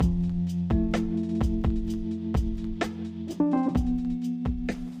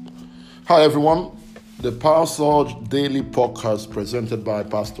Hi everyone, the Power Surge Daily Podcast presented by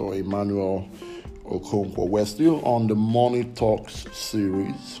Pastor Emmanuel Okonkwo. We're still on the Money Talks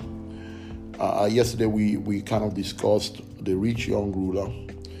series. Yesterday we kind of discussed the rich young ruler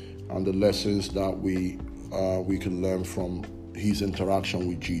and the lessons that we can learn from his interaction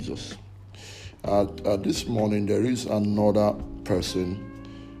with Jesus. This morning there is another person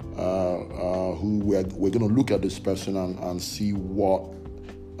who we're going to look at this person and see what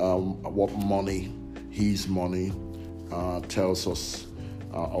money, his money, tells us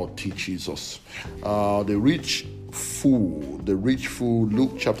or teaches us. The rich fool,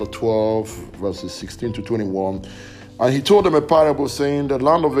 Luke chapter 12, verses 16 to 21. And he told them a parable, saying, the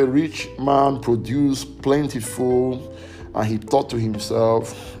land of a rich man produced plentiful, and he thought to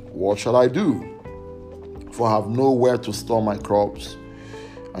himself, what shall I do? For I have nowhere to store my crops.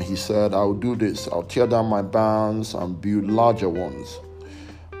 And he said, I will do this. I'll tear down my barns and build larger ones.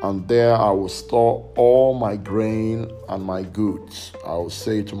 And there I will store all my grain and my goods. I will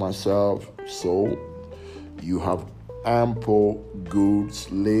say to myself, so you have ample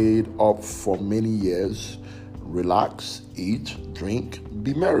goods laid up for many years. Relax, eat, drink,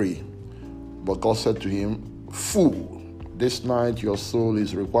 be merry. But God said to him, fool, this night your soul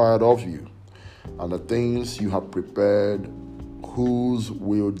is required of you. And the things you have prepared, whose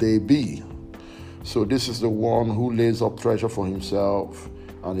will they be? So this is the one who lays up treasure for himself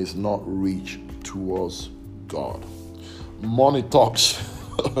and is not rich towards God. Money Talks.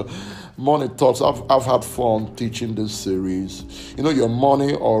 Money Talks. I've had fun teaching this series. You know, your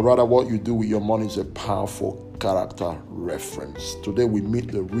money, or rather what you do with your money, is a powerful character reference. Today we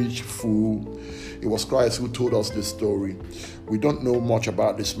meet the rich fool. It was Christ who told us this story. We don't know much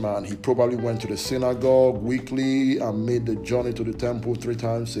about this man. He probably went to the synagogue weekly and made the journey to the temple 3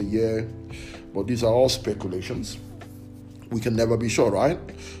 times a year. But these are all speculations. We can never be sure, right?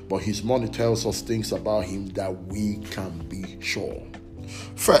 But his money tells us things about him that we can be sure.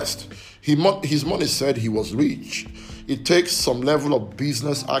 First, his money said he was rich. It takes some level of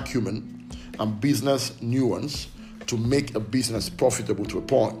business acumen and business nuance to make a business profitable to a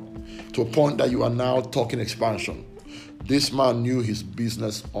point that you are now talking expansion. This man knew his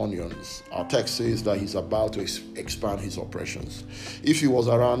business onions. Our text says that he's about to expand his operations. If he was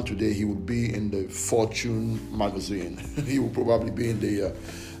around today, he would be in the Fortune magazine. He would probably be in the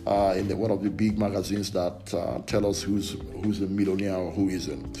one of the big magazines that tell us who's a millionaire or who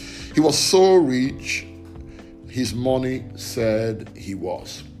isn't. He was so rich, his money said he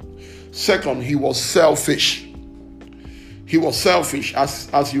was. Second, he was selfish. He was selfish.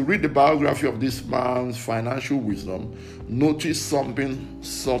 As you read the biography of this man's financial wisdom, notice something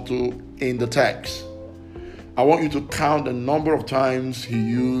subtle in the text. I want you to count the number of times he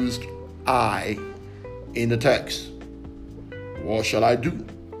used I in the text. What shall I do?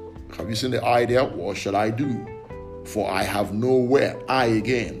 Have you seen the I there? What shall I do? For I have nowhere. I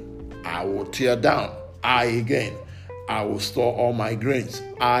again. I will tear down. I again. I will store all my grains.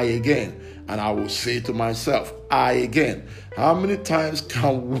 I again. And I will say to myself, I again. How many times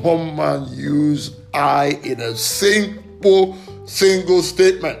can one man use I in a single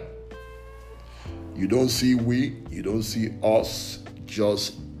statement? You don't see we, you don't see us,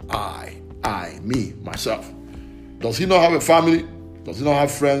 just I, me, myself. Does he not have a family? Does he not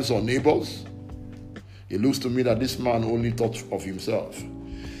have friends or neighbors? It looks to me that this man only thought of himself.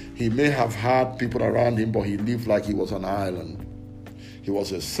 He may have had people around him, but he lived like he was an island. He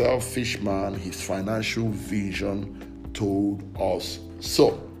was a selfish man. His financial vision told us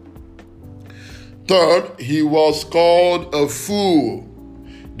so. Third, he was called a fool.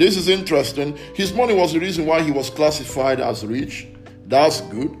 This is interesting. His money was the reason why he was classified as rich. That's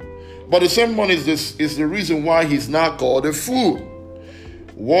good. But the same money is the reason why he's now called a fool.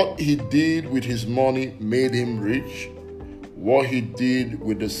 What he did with his money made him rich. What he did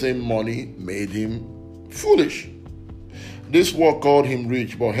with the same money made him foolish. This world called him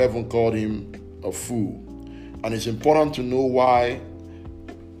rich, but heaven called him a fool. And it's important to know why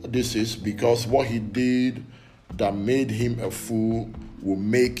this is, because what he did that made him a fool will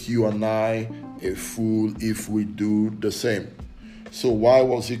make you and I a fool if we do the same. So why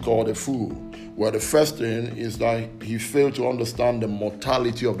was he called a fool? Well, the first thing is that he failed to understand the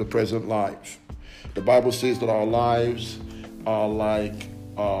mortality of the present life. The Bible says that our lives are like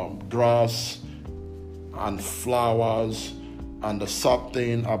grass and flowers. And the sad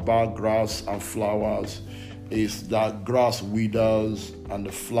thing about grass and flowers is that grass withers and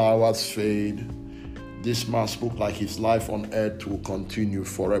the flowers fade. This man spoke like his life on earth will continue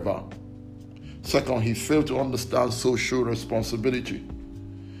forever. Second, he failed to understand social responsibility.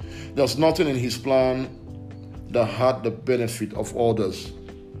 There's nothing in his plan that had the benefit of others.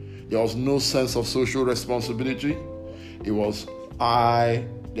 There was no sense of social responsibility. It was I.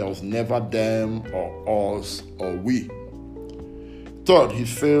 There was never them or us or we. Third, he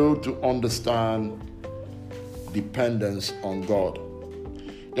failed to understand dependence on God.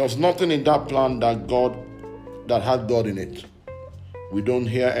 There was nothing in that plan that had God in it. We don't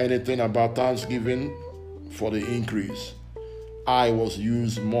hear anything about thanksgiving for the increase. I was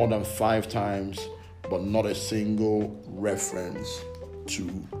used more than 5 times, but not a single reference to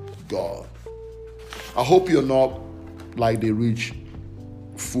God. I hope you're not like the rich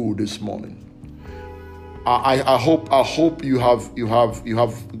fool this morning. I hope you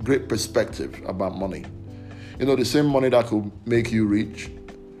have great perspective about money. You know, the same money that could make you rich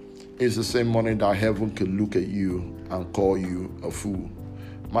is the same money that heaven can look at you and call you a fool.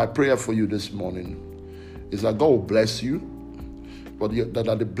 My prayer for you this morning is that God will bless you, but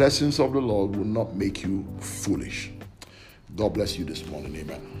that the blessings of the Lord will not make you foolish. God bless you this morning.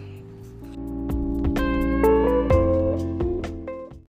 Amen.